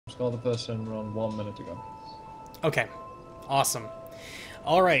Scholar of the First Sin run 1 minute ago. Okay, awesome.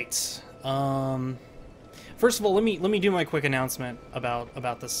 All right. First of all, let me do my quick announcement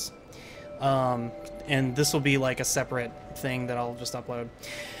about this, and this will be like a separate thing that I'll just upload.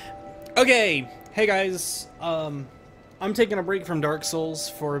 Okay, hey guys. I'm taking a break from Dark Souls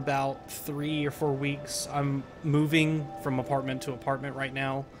for about 3 or 4 weeks. I'm moving from apartment to apartment right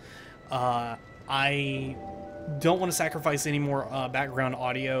now. I don't want to sacrifice any more background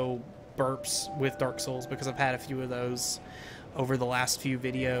audio burps with Dark Souls because I've had a few of those over the last few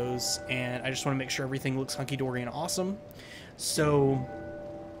videos, and I just want to make sure everything looks hunky-dory and awesome. So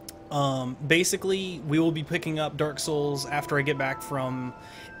basically we will be picking up Dark Souls after I get back from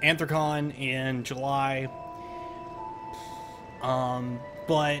Anthrocon in July.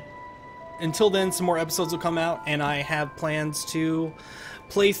 But until then, some more episodes will come out, and I have plans to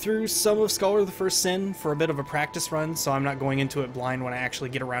play through some of Scholar of the First Sin for a bit of a practice run, so I'm not going into it blind when I actually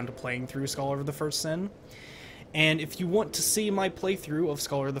get around to playing through Scholar of the First Sin. And if you want to see my playthrough of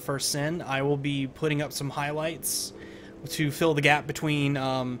Scholar of the First Sin, I will be putting up some highlights to fill the gap between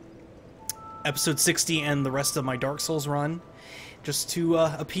episode 60 and the rest of my Dark Souls run, just to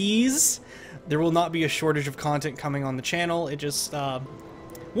appease. There will not be a shortage of content coming on the channel, it just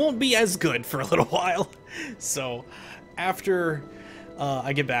won't be as good for a little while. So after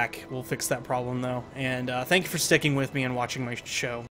I get back, we'll fix that problem though. And thank you for sticking with me and watching my show.